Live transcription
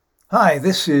Hi,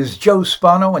 this is Joe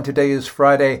Spano, and today is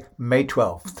Friday, May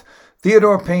 12th.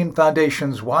 Theodore Payne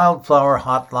Foundation's Wildflower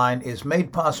Hotline is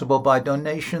made possible by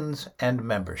donations and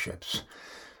memberships.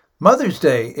 Mother's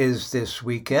Day is this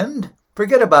weekend.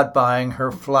 Forget about buying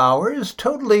her flowers,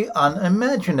 totally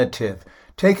unimaginative.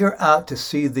 Take her out to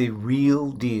see the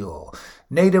real deal.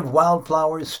 Native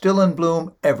wildflowers still in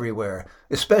bloom everywhere,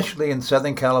 especially in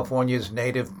Southern California's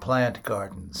native plant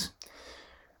gardens.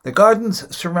 The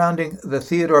gardens surrounding the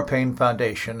Theodore Payne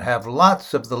Foundation have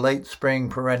lots of the late spring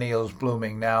perennials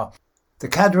blooming now. The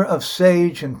cadre of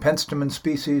sage and penstemon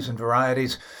species and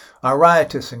varieties are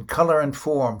riotous in color and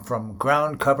form, from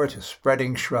ground cover to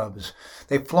spreading shrubs.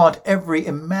 They flaunt every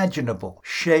imaginable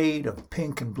shade of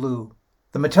pink and blue.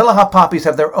 The Matilaha poppies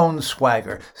have their own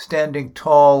swagger, standing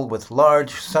tall with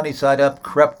large, sunny-side-up,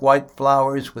 crepe white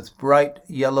flowers with bright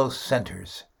yellow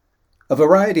centers. A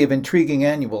variety of intriguing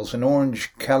annuals and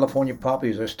orange California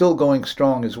poppies are still going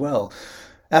strong as well.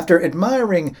 After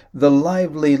admiring the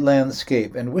lively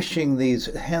landscape and wishing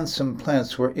these handsome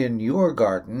plants were in your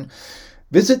garden,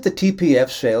 visit the TPF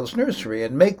Sales Nursery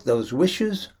and make those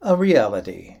wishes a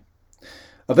reality.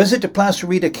 A visit to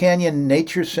Placerita Canyon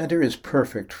Nature Center is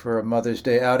perfect for a Mother's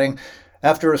Day outing.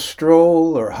 After a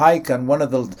stroll or hike on one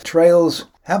of the trails,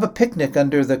 have a picnic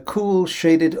under the cool,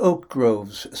 shaded oak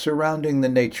groves surrounding the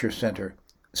Nature Center.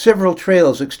 Several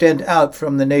trails extend out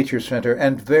from the Nature Center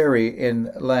and vary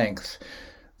in length.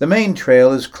 The main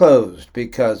trail is closed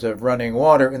because of running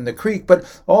water in the creek,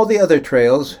 but all the other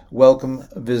trails welcome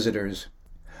visitors.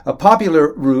 A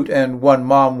popular route, and one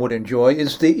Mom would enjoy,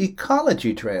 is the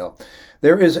Ecology Trail.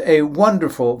 There is a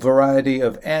wonderful variety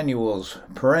of annuals,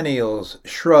 perennials,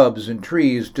 shrubs, and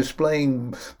trees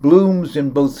displaying blooms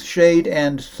in both shade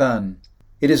and sun.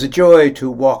 It is a joy to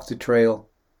walk the trail.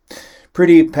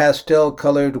 Pretty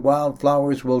pastel-colored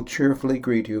wildflowers will cheerfully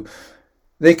greet you.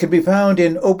 They can be found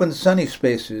in open sunny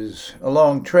spaces,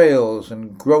 along trails,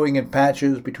 and growing in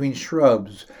patches between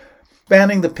shrubs.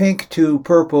 Spanning the pink to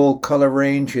purple color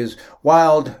range is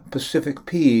wild Pacific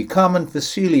pea, common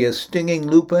phacelia, stinging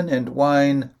lupin, and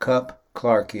wine cup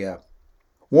clarkia.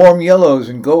 Warm yellows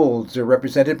and golds are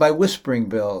represented by whispering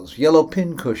bells, yellow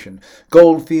pincushion,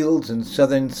 goldfields, and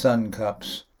southern sun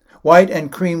cups. White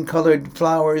and cream-colored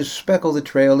flowers speckle the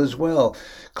trail as well.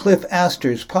 Cliff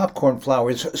asters, popcorn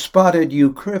flowers, spotted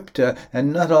eucalypta,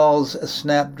 and Nuttall's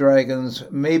snapdragons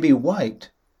may be white,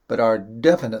 but are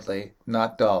definitely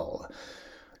not dull.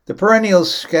 The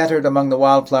perennials scattered among the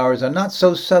wildflowers are not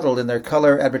so subtle in their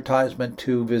color advertisement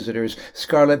to visitors.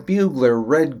 Scarlet bugler,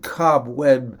 red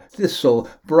cobweb thistle,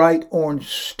 bright orange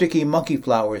sticky monkey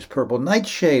flowers, purple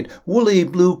nightshade, woolly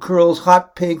blue curls,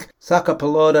 hot pink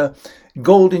sacapelloda,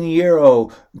 golden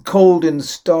yarrow, golden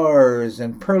stars,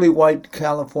 and pearly white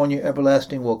California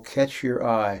everlasting will catch your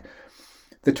eye.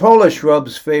 The taller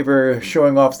shrubs favor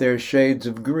showing off their shades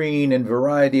of green and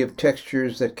variety of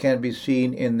textures that can be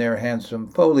seen in their handsome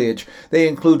foliage. They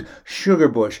include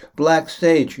sugarbush, black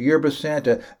sage, yerba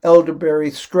santa,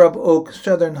 elderberry, scrub oak,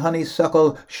 southern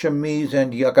honeysuckle, chamise,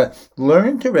 and yucca.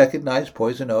 Learn to recognize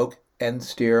poison oak and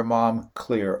steer Mom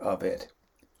clear of it.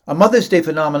 A Mother's Day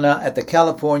phenomena at the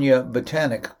California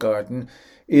Botanic Garden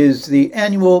is the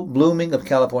annual blooming of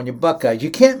California buckeyes.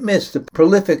 You can't miss the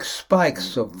prolific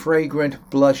spikes of fragrant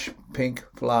blush pink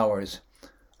flowers.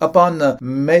 Up on the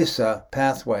mesa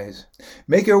pathways,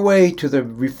 make your way to the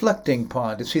reflecting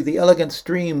pond to see the elegant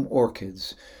stream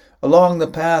orchids. Along the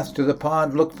path to the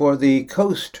pond, look for the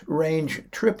Coast Range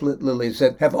triplet lilies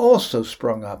that have also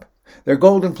sprung up. Their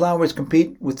golden flowers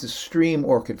compete with the stream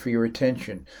orchid for your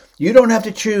attention. You don't have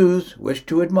to choose which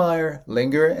to admire.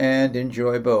 Linger and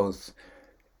enjoy both.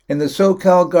 In the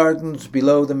SoCal gardens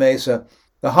below the mesa,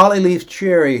 the holly-leaf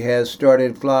cherry has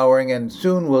started flowering and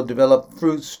soon will develop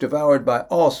fruits devoured by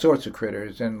all sorts of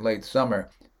critters in late summer.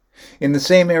 In the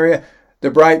same area,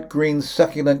 the bright green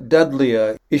succulent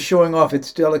dudleya is showing off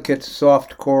its delicate,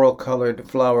 soft coral-colored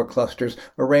flower clusters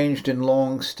arranged in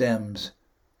long stems.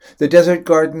 The desert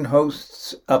garden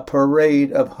hosts a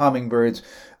parade of hummingbirds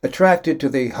attracted to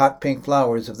the hot pink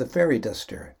flowers of the fairy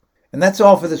duster. And that's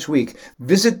all for this week.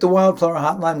 Visit the Wildflower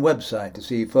Hotline website to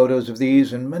see photos of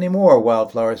these and many more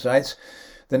wildflower sites.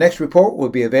 The next report will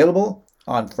be available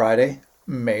on Friday,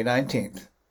 May 19th.